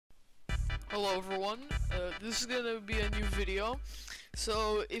Hello everyone, this is gonna be a new video.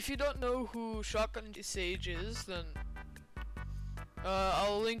 So if you don't know who Shotgun Sage is, then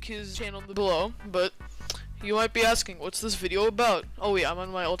I'll link his channel below, but you might be asking, what's this video about? Oh yeah, I'm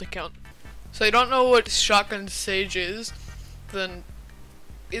on my old account. So you don't know what Shotgun Sage is, then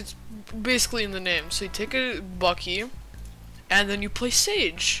it's basically in the name. So you take a Bucky, and then you play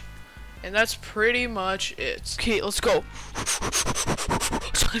Sage. And that's pretty much it. Okay, let's go.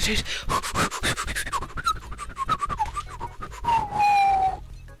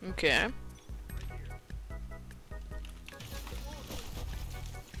 Okay.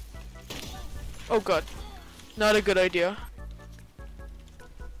 Oh god. Not a good idea.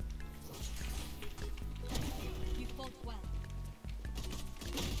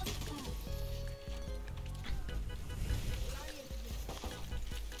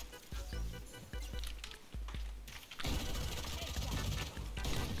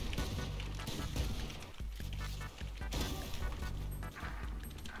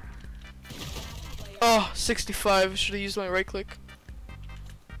 Oh, 65. Should have used my right click.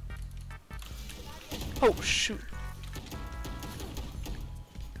 Oh, shoot.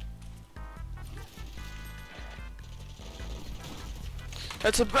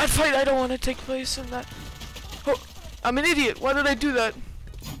 That's a bad fight. I don't want to take place in that. Oh, I'm an idiot. Why did I do that?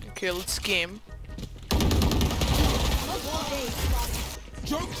 Okay, let's game.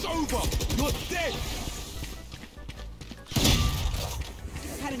 Joke's over! You're dead!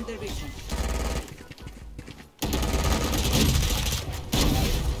 Current division.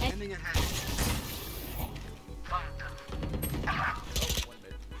 Ending a hand. One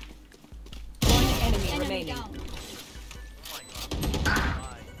enemy remaining.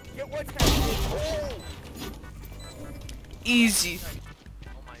 Get what's happening! Oh! Easy.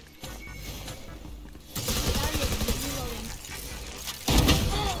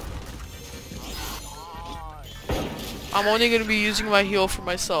 I'm only gonna be using my heal for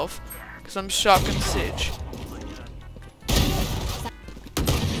myself, because I'm Shotgun Sage.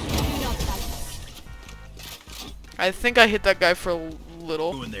 I think I hit that guy for a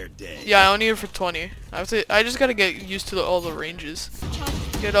little. Yeah, I only hit for 20. I just gotta get used to all the ranges.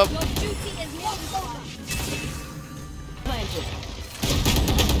 Get up.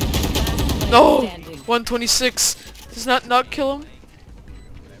 No! 126. Does not kill him?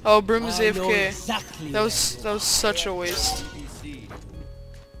 Oh, Brim is AFK. Exactly That was such a waste.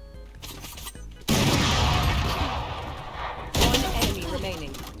 one enemy remaining.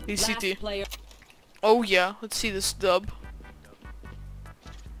 ECT. Oh yeah, let's see this dub.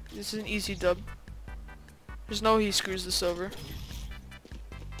 This is an easy dub. There's no way he screws this over.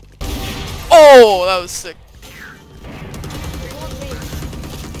 Oh, that was sick.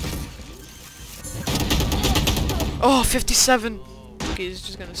 Oh, 57. Okay, he's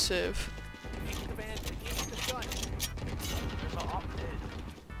just gonna save.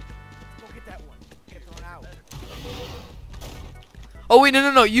 Oh wait,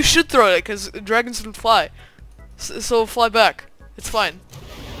 no, you should throw it, because dragons can fly. So fly back. It's fine.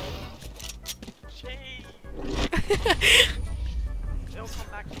 It'll come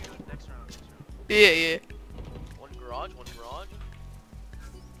back to you next round. Yeah. One garage.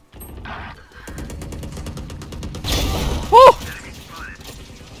 Woo!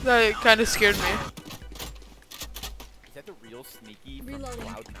 That kind of scared me. Is that the real Sneaky from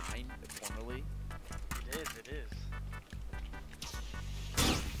Cloud9 formerly? It is.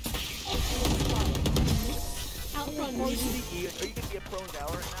 Are you gonna be a prone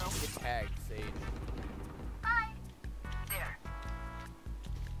Valor right now? Get tagged, Sage.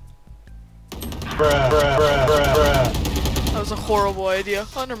 That was a horrible idea.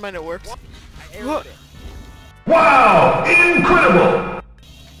 Oh, never mind, it worked. I arrowed it. Wow! Incredible!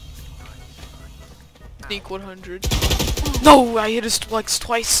 Sneak 100. No, I hit his flex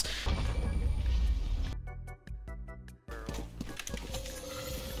twice.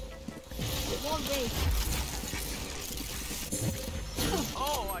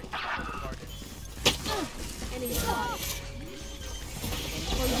 Oh, I got the target.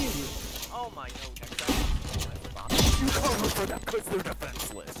 Oh my no, next time. You cover for that because they're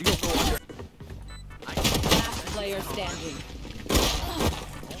defenseless. You don't know what Last player standing.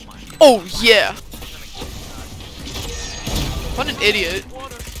 Oh yeah. What an idiot.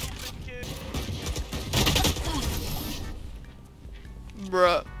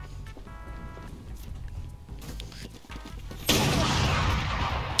 Bruh.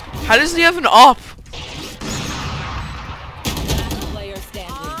 How does he have an op? Last player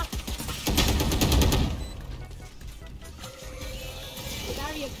standing.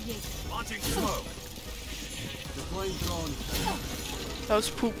 Launching smoke. Deploying drone. That was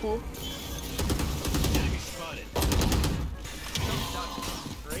poo poo.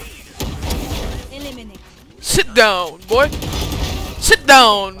 Eliminate. Sit down, boy. Sit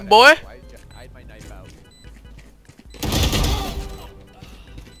down, boy. I had my knife out.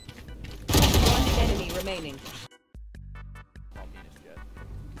 One enemy remaining. Small penis jet.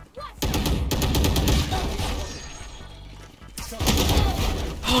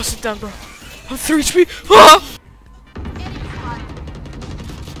 Oh, sit down, bro. I'm 3 HP. Ah!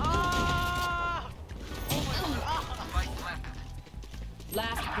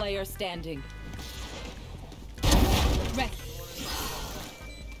 Last player standing.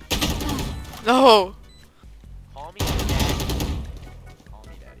 No. Call me daddy. Call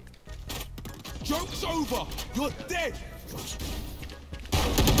me daddy. Joke's over! You're dead!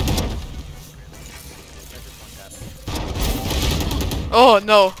 Oh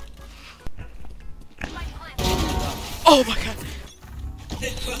no. Oh my god. The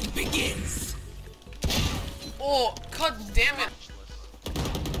hunt begins. Oh, god damn it.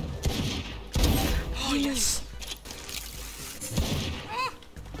 Oh yes.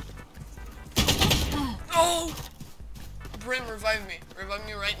 Oh. Brim, revive me. Revive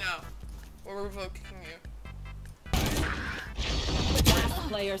me right now. Or revoking you. Last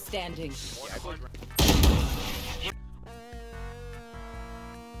player standing.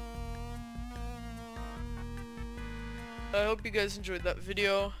 I hope you guys enjoyed that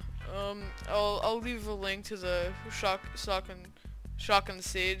video. I'll leave a link to the Shock and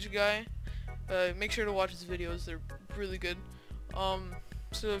Sage guy. Make sure to watch his videos; they're really good.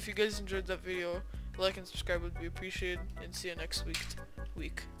 So if you guys enjoyed that video, like and subscribe would be appreciated. And see you next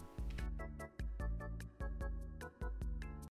week.